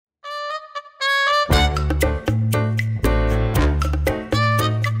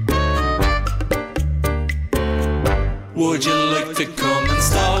Would you like to come and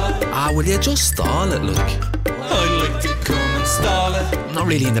stall it? Will you just stall it, look? I'd like to come and stall it. I'm not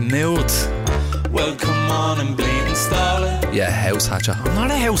really in the mood. Well, come on and bleed and stall it. Yeah, house hatcher. I'm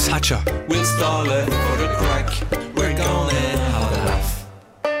not a house hatcher. We'll stall it for the crack. We're gonna have a laugh.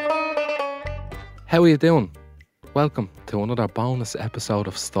 How are you doing? Welcome to another bonus episode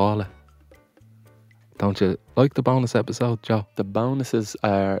of Stall It. Don't you like the bonus episode, Joe? The bonuses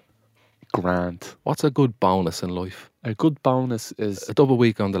are grand. What's a good bonus in life? A good bonus is A double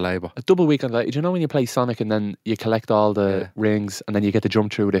week on the labour. a double weekend. Like, do you know when you play Sonic and then you collect all the rings and then you get to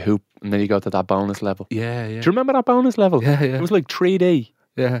jump through the hoop and then you go to that bonus level? Yeah. Do you remember that bonus level? Yeah. It was like 3D.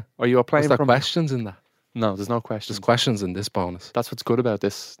 Yeah. Or you were playing Was there from... questions in that? No, there's no questions. There's questions in this bonus. That's what's good about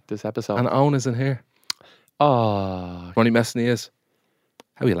this episode. And Owen is in here. Oh, Ronnie messing the ears.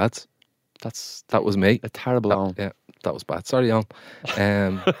 How are you, lads? That was me. a terrible own. Yeah, that was bad. Sorry, Owen.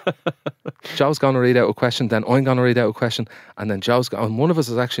 Joe's going to read out a question, then I'm going to read out a question, and then and one of us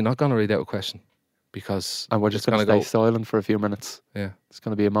is actually not going to read out a question because And we're just going to stay go. silent for a few minutes. Yeah, It's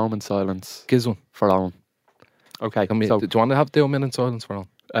going to be a moment's silence gives one. for Owen. Okay, Do you so want to do a minute silence for Owen?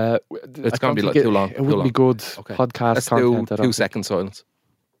 it's gonna be too long. It wouldn't be good Okay. podcast Let's content. do I don't 2 seconds silence.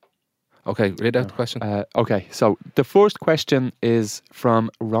 Okay, read out the question. Okay, so the first question is from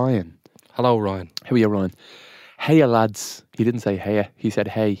Ryan. Hello, Ryan. How are you, Ryan? Hey, lads. He didn't say hey. He said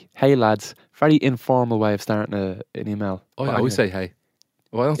hey. Hey, lads. Very informal way of starting an email. I But always anyway, say hey.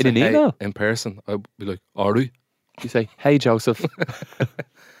 Well, I don't In say an hey email? in person. I'd be like, are you? you say, hey, Joseph.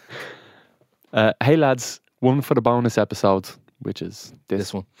 Hey, lads. One for the bonus episode, which is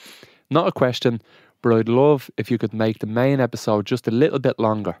This one. Not a question, but I'd love if you could make the main episode just a little bit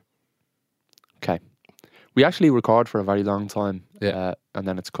longer. Okay. We actually record for a very long time. Yeah. And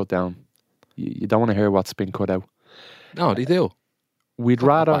then it's cut down. You don't want to hear what's been cut out. No, they do. We'd Not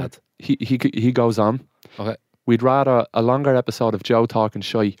rather... bad. He goes on. Okay. We'd rather a longer episode of Joe talking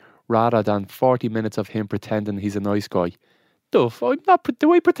shy rather than 40 minutes of him pretending he's a nice guy. Duff, I'm not...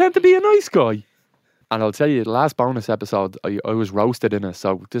 Do I pretend to be a nice guy? And I'll tell you, the last bonus episode, I was roasted in it,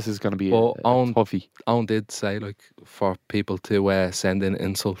 so this is going to be Well, a toughie. Owen did say, like, for people to send in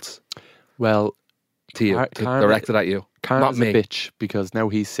insults Well, to you, directed at you. Karen's Not a me. bitch because now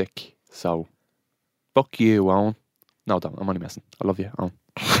he's sick. So, fuck you, Owen. No, don't. I'm only messing. I love you, Owen.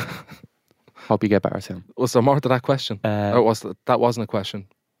 Hope you get better soon. Was there more to that question? Or that wasn't a question.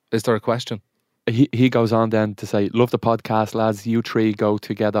 Is there a question? He goes on then to say, love the podcast, lads. You three go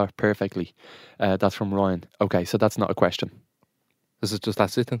together perfectly. That's from Ryan. Okay, so that's not a question. Is it just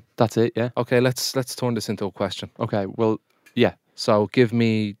that's it then? That's it, yeah? Okay, let's turn this into a question. Okay, well, yeah. So give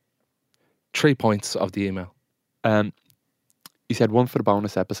me 3 points of the email. He said one for the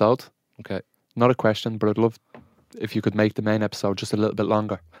bonus episode. Okay. Not a question, but I'd love if you could make the main episode just a little bit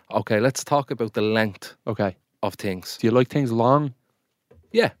longer. Okay, let's talk about the length Okay. of things. Do you like things long?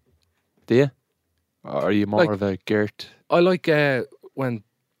 Yeah. Do you? Or are you more Like- of a Gert? I like when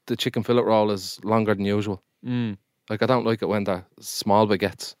the chicken fillet roll is longer than usual. Like, I don't like it when they're small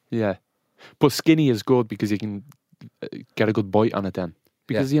baguettes. Yeah. But skinny is good because you can get a good bite on it then.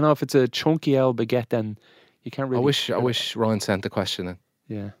 Because, you know, if it's a chunky old baguette, then you can't really... I wish Ryan sent the question in.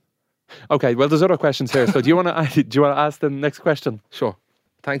 Yeah. Okay, well, there's other questions here. So do you want to ask the next question? Sure.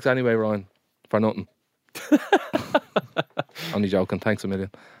 Thanks anyway, Ryan, for nothing. Only joking. Thanks a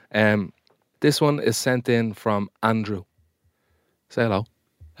million. This one is sent in from Andrew. Say hello.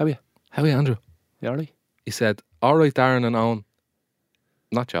 How are you? How are you, Andrew? You all right? He said, all right, Darren and Owen.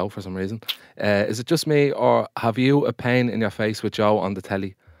 Not Joe for some reason. Is it just me or have you a pain in your face with Joe on the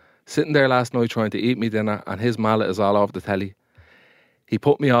telly? Sitting there last night trying to eat me dinner and his mallet is all over the telly. He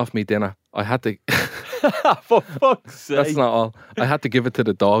put me off me dinner. I had to... For fuck's sake. That's not all. I had to give it to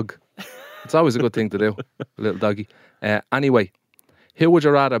the dog. It's always a good thing to do, a little doggy. Anyway, who would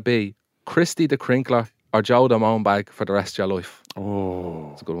you rather be, Christy the Crinkler or Joe the Moanbag for the rest of your life? Oh.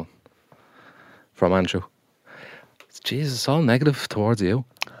 That's a good one. From Andrew. Jesus, it's all negative towards you.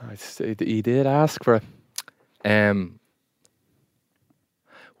 He did ask for it.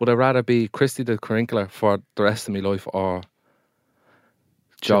 Would I rather be Christy the Crinkler for the rest of my life or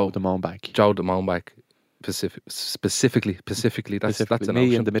Joe the Moanbag. Joe the Moanbag? Specifically, that's an me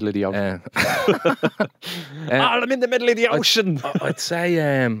option. in the middle of the ocean. I'm in the middle of the ocean. I'd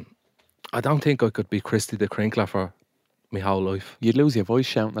say I don't think I could be Christy the Crinkler for my whole life. You'd lose your voice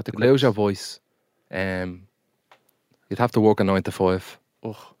shouting at the You'd lose your voice. You'd have to work a 9 to 5.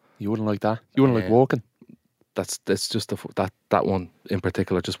 Oh, you wouldn't like that. You wouldn't like walking. That's just that one in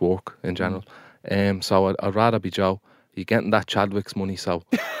particular, just work in general. So I'd rather be Joe. You're getting that Chadwick's money, so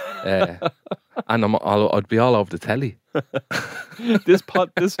and I'd be all over the telly. This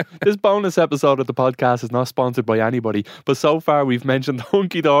bonus episode of the podcast is not sponsored by anybody, but so far we've mentioned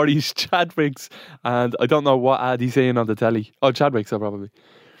Hunky Dory's, Chadwick's, and I don't know what ad he's saying on the telly. Oh, Chadwick's, probably.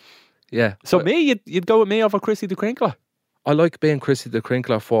 Yeah. So you'd go with me over Christy the Crinkler? I like being Christy the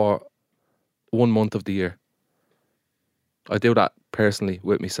Crinkler for 1 month of the year. I do that personally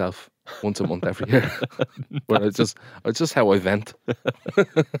with myself once a month every year. Where it's just how I vent.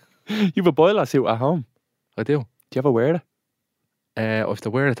 You have a boiler suit at home. I do. Do you ever wear it? I have to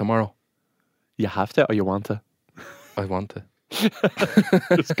wear it tomorrow. You have to, or you want to? I want to.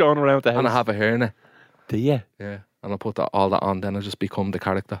 Just going around the house. And I have a hairnet. Do you? Yeah. And I put all that on, then I just become the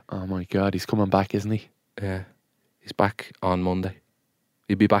character. Oh my God, he's coming back, isn't he? Yeah. He's back on Monday.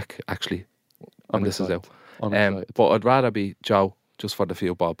 He'll be back, actually, when this is out. But I'd rather be Joe, just for the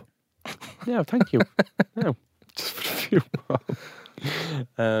few bob. Yeah, thank you. No, just for the few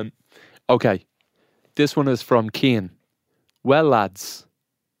bob. Okay. This one is from Keane. Well, lads.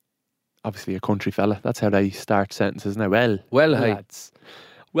 Obviously a country fella. That's how they start sentences now. Well, hey. lads.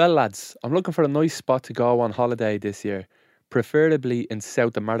 Well, lads, I'm looking for a nice spot to go on holiday this year, preferably in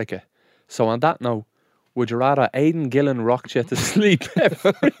South America. So on that note, would you rather Aidan Gillen rock you to sleep?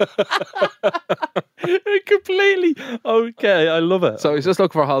 Completely. Okay, I love it. So he's just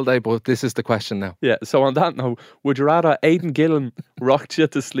looking for a holiday, but this is the question now. Yeah, so on that note, would you rather Aidan Gillen rock you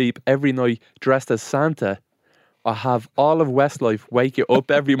to sleep every night dressed as Santa, or have all of Westlife wake you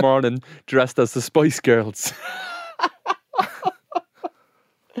up every morning dressed as the Spice Girls?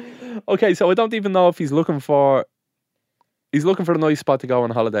 Okay, so I don't even know if he's looking for a nice spot to go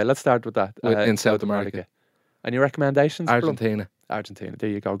on holiday. Let's start with that. In South America. Any recommendations? Argentina. Argentina. There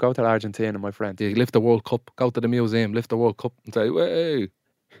you go. Go to Argentina, my friend. You lift the World Cup, go to the museum, lift the World Cup and say, "Way," and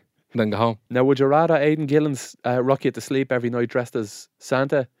then go home. Now, would you rather Aidan Gillen's rock you to sleep every night dressed as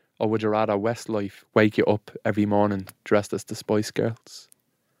Santa, or would you rather Westlife wake you up every morning dressed as the Spice Girls?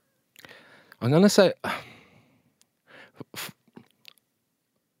 I'm going to say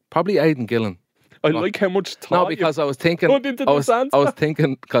probably Aidan Gillen. I like how much thought. No, because I was thinking, put into the Santa. I was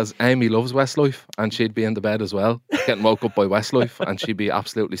thinking because Amy loves Westlife and she'd be in the bed as well, getting woke up by Westlife, and she'd be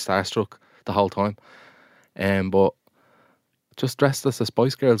absolutely starstruck the whole time. But just dressed as the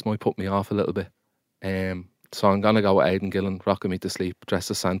Spice Girls might put me off a little bit. So I'm gonna go with Aidan Gillen rocking me to sleep,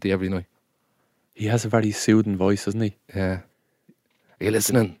 dressed as Santa every night. He has a very soothing voice, doesn't he? Yeah. Are you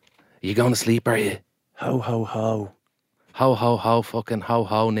listening? Are you going to sleep? Are you? Ho ho ho. Ho ho ho, fucking ho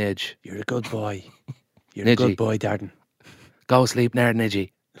ho, Nidge. You're a good boy. You're Nidgy. a good boy, Darren. Go sleep now,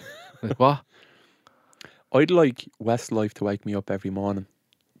 Nidgy. Like what? I'd like Westlife to wake me up every morning.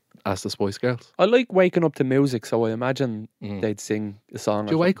 As the Spice Girls. I like waking up to music, so I imagine they'd sing a song.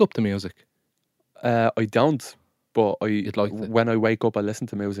 Do you wake up to music? I don't, but You'd like to. when I wake up, I listen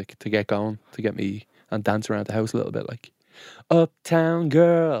to music to get going, to get me and dance around the house a little bit, like Uptown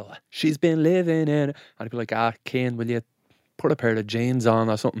Girl, she's been living in. And I'd be like, Kane, will you put a pair of jeans on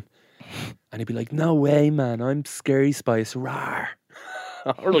or something? And he'd be like, no way, man, I'm Scary Spice, rawr.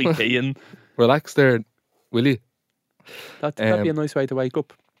 All right, Kane. Relax there, will you? That'd be a nice way to wake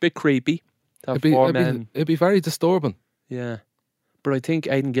up. Bit creepy. To have It'd be very disturbing. Yeah. But I think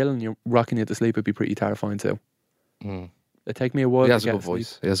Aidan Gillen, you're rocking you to sleep, would be pretty terrifying too. It'd take me a while He to has a get good to sleep.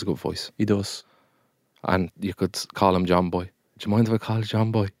 voice. He has a good voice. He does. And you could call him John Boy. Do you mind if I call you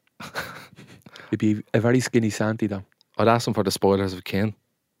John Boy? He'd be a very skinny Santy though. I'd ask him for the spoilers of Kane.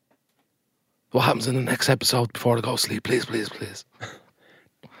 What happens in the next episode before they go sleep? Please, please, please.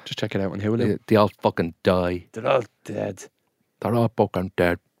 Just check it out on Hulu. They all fucking die. They're all dead. They're all fucking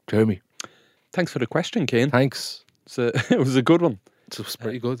dead. Hear me? Thanks for the question, Kane. Thanks. It was a good one. It was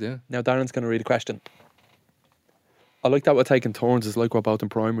pretty good, yeah. Now Darren's going to read a question. I like that we're taking turns. It's like we're both in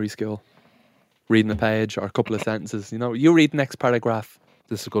primary school. Reading a page or a couple of sentences. You know, you read the next paragraph.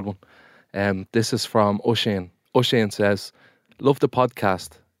 This is a good one. This is from O'Shane. O'Shane says, love the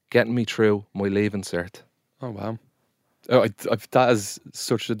podcast, getting me through my leaving cert. Oh, wow. Oh, that is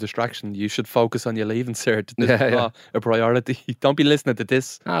such a distraction. You should focus on your leaving cert. This is not a priority. Don't be listening to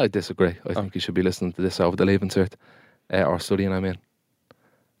this. I disagree. I think you should be listening to this over the leaving cert. Or studying, I mean.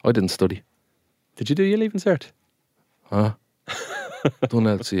 I didn't study. Did you do your leaving cert? Huh? Done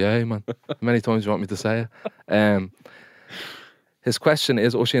LCA, man. How many times do you want me to say it? His question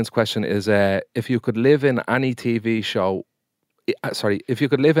is, O'Shane's question is, if you could live in any TV show, if you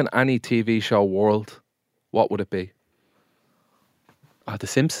could live in any TV show world, what would it be? The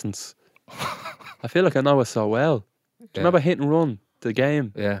Simpsons. I feel like I know it so well. Do you remember Hit and Run, the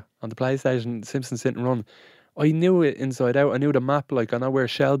game? Yeah. On the PlayStation, Simpsons Hit and Run. I knew it inside out. I knew the map. Like, I know where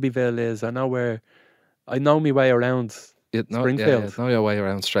Shelbyville is. I know my way around Springfield. Yeah, know your way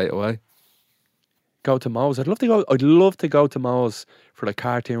around straight away. Go to Moe's. I'd love to go to Moe's for the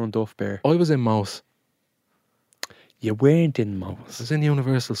cartoon Duff Bear. I was in Moe's. You weren't in I Moe's. was in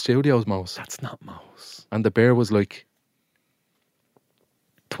Universal Studios Moe's. That's not Moe's. And the bear was like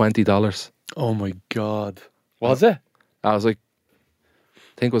 $20. Oh my God. Was it? I was like, I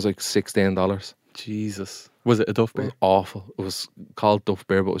think it was like $16. Jesus. Was it a Duff It Bear? was awful. It was called Duff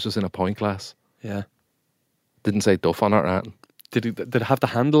Bear, but it was just in a pint glass. Yeah. Didn't say Duff on it or anything. Did it have the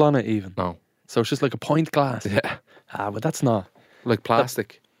handle on it even? No. So it's just like a pint glass. Yeah. But that's not. Like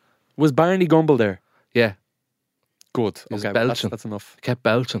plastic. Was Barney Gumble there? Yeah. Good. He was Okay, belching. that's enough. Kept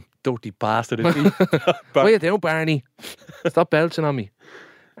belching. Dirty bastard, isn't he? What are you doing, Barney? Stop belching on me.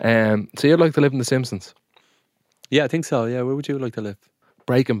 So you'd like to live in The Simpsons? Yeah, I think so. Yeah, where would you like to live?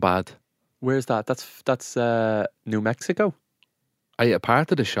 Breaking Bad. Where's that? That's New Mexico. Are you a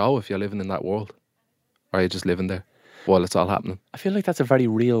part of the show if you're living in that world? Or are you just living there while it's all happening? I feel like that's a very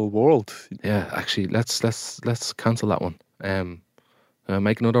real world. Yeah, actually, let's cancel that one.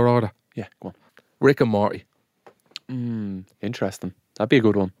 Make another order. Yeah, go on. Rick and Morty. Interesting. That'd be a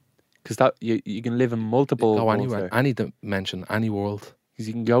good one. Because that you can live in multiple Go worlds anywhere, there. any dimension, any world. 'Cause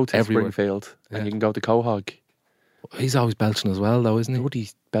you can go to Everywhere. Springfield Yeah. and you can go to Quahog. He's always belching as well, though, isn't he? Dirty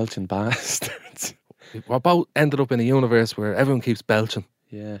belching bastards. What about ended up in a universe where everyone keeps belching?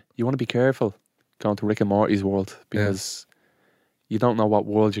 Yeah, you want to be careful going to Rick and Morty's world because you don't know what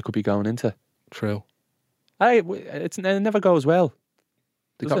world you could be going into. True. It never goes well.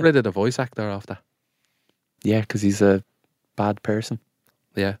 They Does got it? rid of the voice actor after. Yeah, because he's a bad person.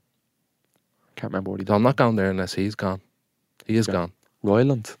 Yeah. Can't remember what he So did. I'm not going there unless he's gone. He is Okay. gone.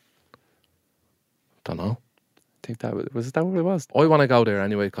 Royland. Don't know. I think that was that what it was. I want to go there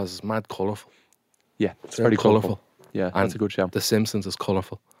anyway because it's mad colourful. Yeah, it's Very very colourful. colourful. Yeah, And that's a good show. The Simpsons is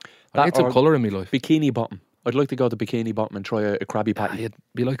colourful. That I need some or- colour in my life. Bikini Bottom. I'd like to go to Bikini Bottom and try a Krabby Patty. You'd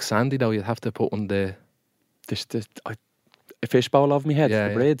be like Sandy though. You'd have to put on the. A fishbowl over my head, Yeah, the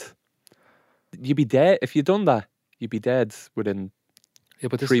yeah. braid. You'd be dead if you'd done that. You'd be dead within. Yeah,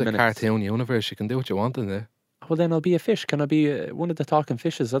 but this 3 is a minutes. cartoon universe. You can do what you want in there. Well, then I'll be a fish. Can I be one of the talking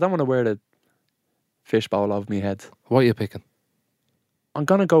fishes? I don't want to wear the fishbowl over my head. What are you picking? I'm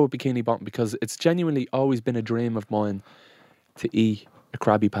gonna go with Bikini Bottom because it's genuinely always been a dream of mine to eat a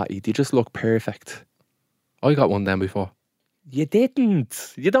Krabby Patty. They just look perfect. I got one then before. You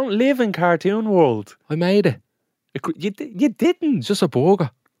didn't. You don't live in cartoon world. I made it. You didn't. It's just a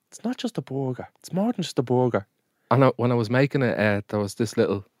burger. It's not just a burger. It's more than just a burger. And when I was making it, there was this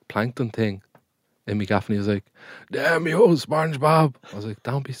little plankton thing in me gaff, and he was like, "Damn you, SpongeBob!" I was like,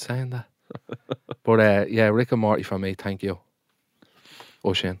 "Don't be saying that." But yeah, Rick and Morty for me. Thank you,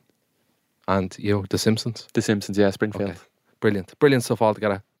 O'Shane, and you, The Simpsons. The Simpsons, yeah, Springfield. Okay. Brilliant stuff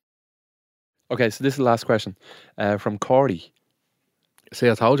altogether. Okay, so this is the last question from Corey. See,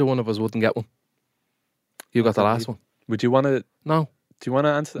 I told you one of us wouldn't get one. You got the Okay. last one. Would you want to? No, Do you want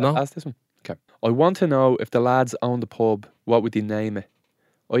to answer? No. Ask this one. Okay. I want to know if the lads owned the pub. What would they name it?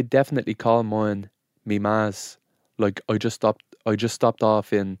 I'd definitely call mine me Maz. Like I just stopped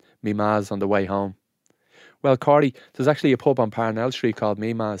off in me Maz on the way home. Well, Corey, there's actually a pub on Parnell Street called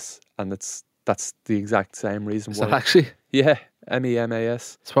Me Maz, and that's the exact same reason is why. that actually? Yeah,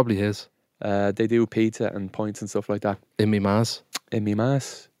 MEMAS. It's probably his. They do pizza and pints and stuff like that In me Maz. in Me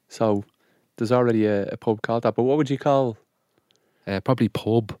Maz. So there's already a pub called that. But what would you call Probably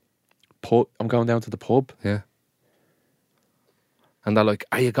pub. pub? I'm going down to the pub. Yeah. And they're like,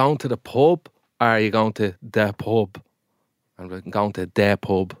 "Are you going to the pub or are you going to the pub?" And we're going to the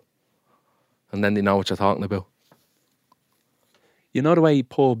pub. And then they know what you're talking about. You know the way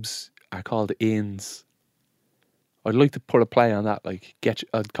pubs are called inns? I'd like to put a play on that, like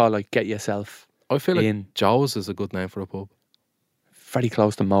I'd call it like get yourself I feel like in. Joe's is a good name for a pub. Very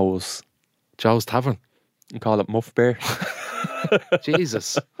close to Moe's. Joe's Tavern. And call it Muff Bear.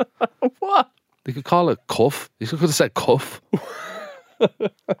 Jesus. What? They could call it Cuff. You could have said Cuff.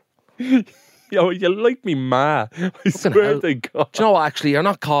 Yo, you like me ma. I swear hell. to God. Do you know what, actually, you're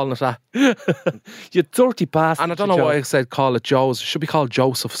not calling it that. You dirty bastard. And I don't know you why Joe. I said call it Joe's. It should be called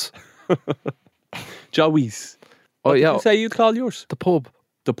Joseph's. Joey's. Oh, What did yeah. you say you'd call yours? The pub.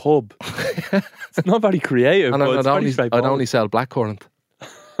 The pub. It's not very creative, And but it's very I'd straightforward. only sell blackcurrant.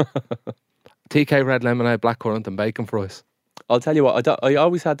 TK red lemonade, blackcurrant and bacon fries. I'll tell you what, I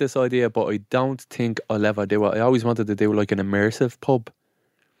always had this idea, but I don't think I'll ever do it. I always wanted to do like an immersive pub.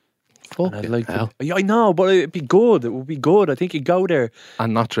 Fuck And I'd it, like hell. to, yeah, I know, but it'd be good. It would be good. I think you go there.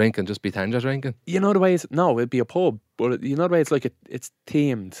 And not drinking, just pretend you're drinking. You know the way it's no, it'd be a pub, but you know the way it's like it's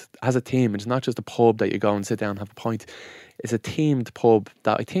themed, has a theme. It's not just a pub that you go and sit down and have a pint. It's a themed pub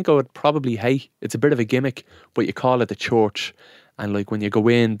that I think I would probably hate. It's a bit of a gimmick, but you call it the church, And like when you go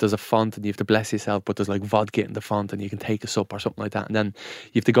in, there's a font and you have to bless yourself, but there's like vodka in the font and you can take a sup or something like that. And then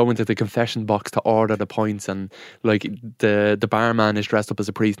you have to go into the confession box to order the points, and like the barman is dressed up as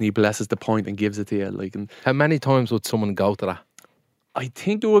a priest and he blesses the point and gives it to you. Like, and How many times would someone go to that? I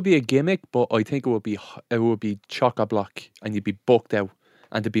think it would be a gimmick, but I think it would be chock-a-block and you'd be booked out,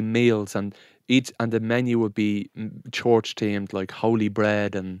 and there'd be meals and the menu would be church themed, like holy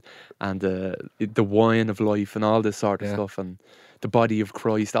bread and the wine of life and all this sort of stuff, and the body of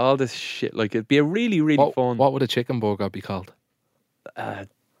Christ, all this shit. Like it'd be a really, really fun. What would a chicken burger be called? I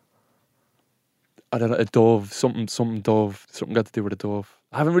don't know, a dove, something dove, something got to do with a dove.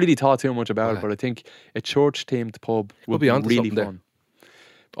 I haven't really thought too much about it, but I think a church themed pub would be onto really something fun.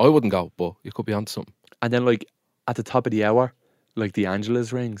 I wouldn't go, but you could be onto something. And then like at the top of the hour, like the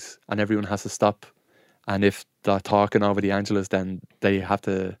Angelus rings and everyone has to stop. And if they're talking over the Angelus, then they have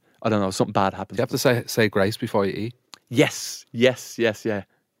to, I don't know, something bad happens. You have to say grace before you eat. Yes, yeah.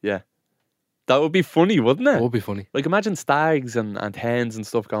 That would be funny, wouldn't it? It would be funny. Like imagine stags and hens and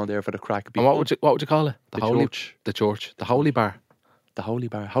stuff going there for the crack. And what would you call it? The church. The church. The holy bar. The holy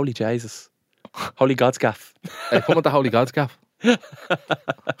bar. Holy Jesus. Holy God's Gaff. Hey, come with the holy God's Gaff. A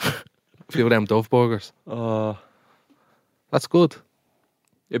few of them dove burgers. Oh, That's good.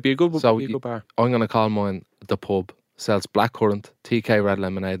 it'd be a good, So be a good bar. I'm going to call mine the pub. Sells blackcurrant, TK red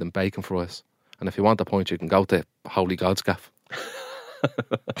lemonade and bacon fries. And if you want a point, you can go to Holy God's Gaff.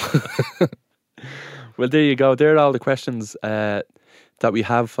 Well, there you go. There are all the questions that we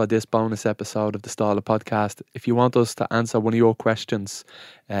have for this bonus episode of the Stala podcast. If you want us to answer one of your questions,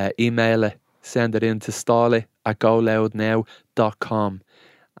 email it, send it in to stala@goloudnow.com,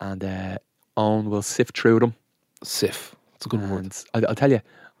 and Owen will sift through them. Sif. It's a good word. And I'll tell you,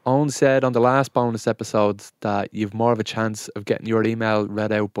 Owen said on the last bonus episode that you've more of a chance of getting your email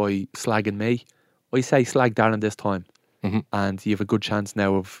read out by slagging me. I say slag Darren this time, and you have a good chance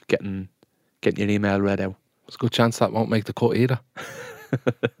now of getting your email read out. There's a good chance that won't make the cut either.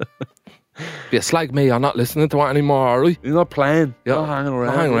 If you slag me, I'm not listening to it anymore, alright? You're not playing. Yeah. You're not hanging around.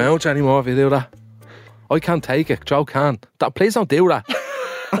 Not hanging around with you anymore if you do that. I can't take it. Joe can. Please don't do that.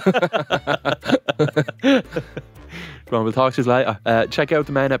 Come on, we'll talk to you later. Check out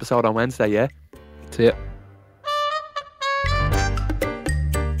the main episode on Wednesday, yeah? See ya.